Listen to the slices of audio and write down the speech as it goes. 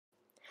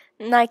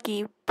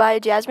Nike by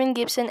Jasmine,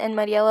 Gipson, and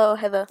Mariela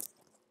Ojeda.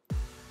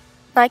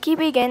 Nike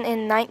began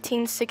in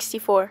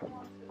 1964.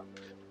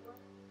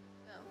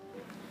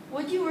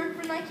 Would you work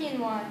for Nike and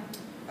why?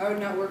 I would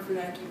not work for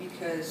Nike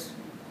because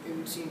it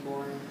would seem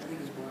boring. I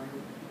think it's boring.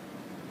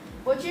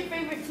 What's your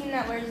favorite team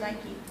that wears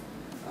Nike?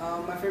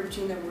 My favorite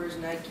team that wears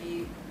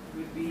Nike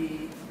would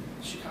be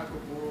Chicago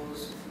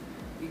Bulls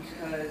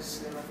because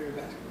they're my favorite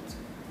basketball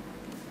team.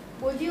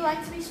 Would you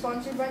like to be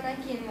sponsored by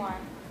Nike and why?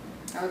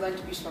 I would like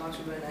to be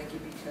sponsored by Nike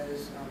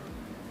because you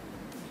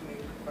can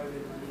make quite a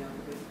bit of money out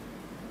of it.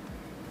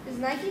 Is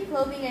Nike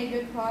clothing a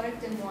good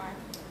product and why?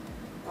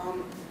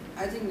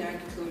 I think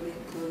Nike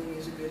clothing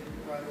is a good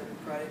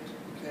product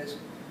because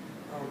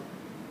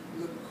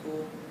you look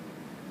cool.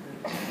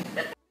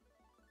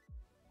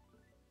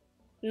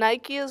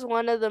 Nike is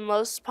one of the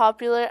most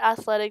popular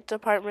athletic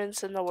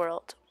departments in the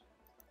world.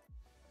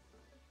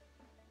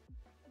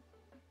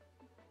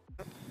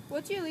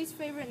 What's your least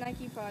favorite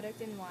Nike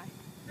product and why?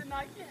 The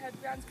Nike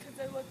headbands because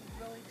they look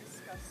really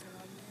disgusting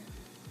on me.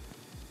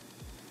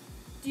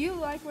 Do you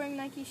like wearing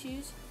Nike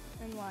shoes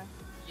and why?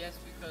 Yes,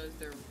 because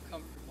they're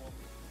comfortable.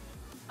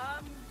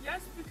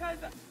 Yes, because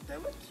they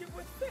look cute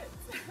with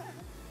fits.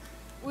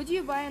 Would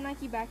you buy a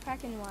Nike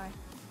backpack and why?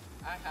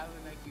 I have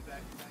a Nike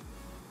backpack,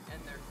 and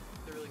they're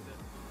really good.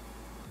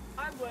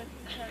 I would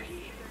because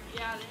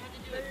Yeah, they had to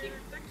do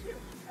it. they're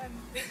cute. And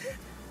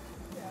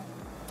yeah.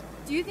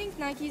 Do you think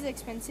Nike's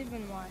expensive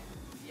and why?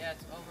 Yeah,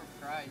 it's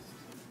overpriced.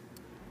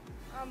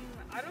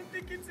 I don't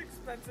think it's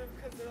expensive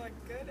because they're like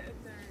good and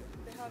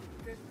they have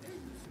good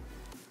things.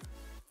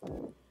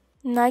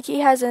 Nike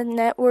has a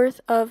net worth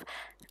of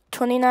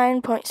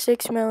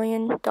 $29.6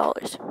 million.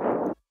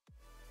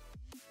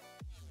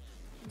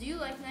 Do you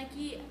like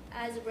Nike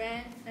as a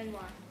brand and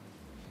why?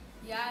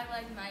 Yeah, I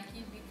like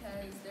Nike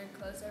because their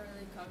clothes are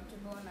really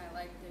comfortable and I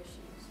like their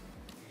shoes.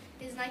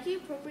 Is Nike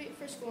appropriate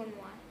for school and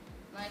why?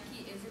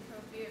 Nike is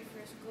appropriate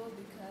for school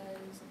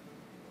because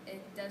it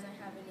doesn't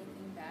have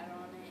anything bad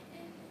on it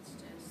and it's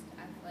just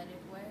athletic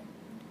wear.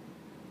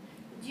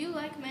 Do you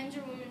like men's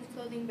or women's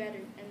clothing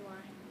better and why?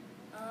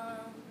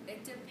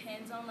 It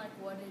depends on like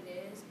what it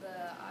is,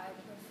 but I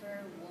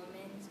prefer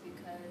women's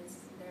because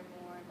they're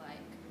more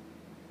like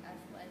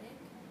athletic.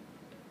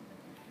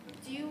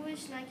 Do you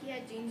wish Nike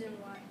had jeans and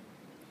why?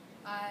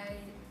 I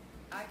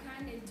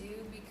kind of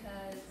do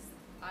because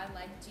I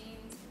like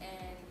jeans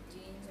and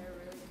jeans are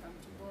really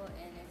comfortable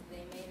and if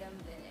they made them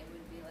then it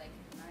would be like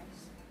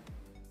nice.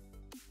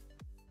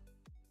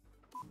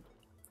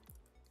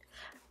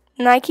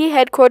 Nike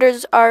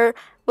headquarters are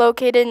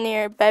located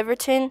near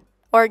Beaverton,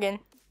 Oregon.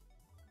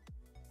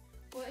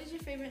 What is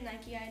your favorite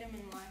Nike item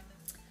and why?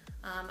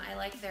 I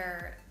like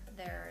their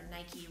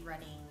Nike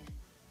running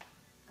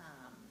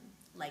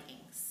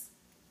leggings.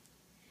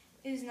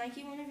 Is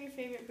Nike one of your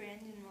favorite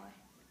brands and why?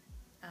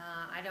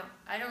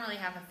 I don't really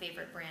have a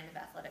favorite brand of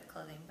athletic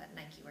clothing, but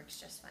Nike works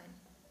just fine.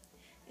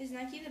 Is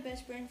Nike the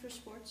best brand for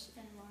sports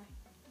and why?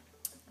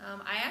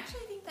 I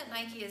actually think that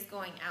Nike is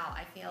going out.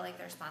 I feel like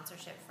their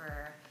sponsorship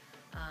for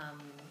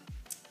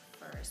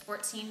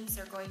sports teams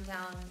are going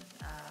down.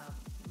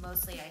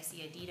 Mostly I see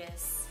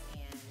Adidas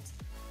and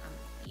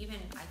even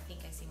I think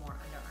I see more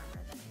Under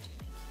Armour than I do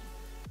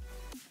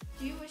Nike.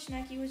 Do you wish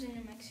Nike was in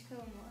New Mexico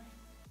and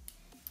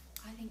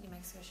why? I think New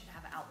Mexico should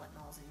have outlet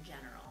malls in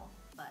general,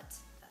 but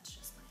that's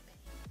just my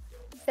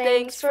opinion.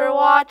 Thanks for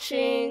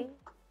watching.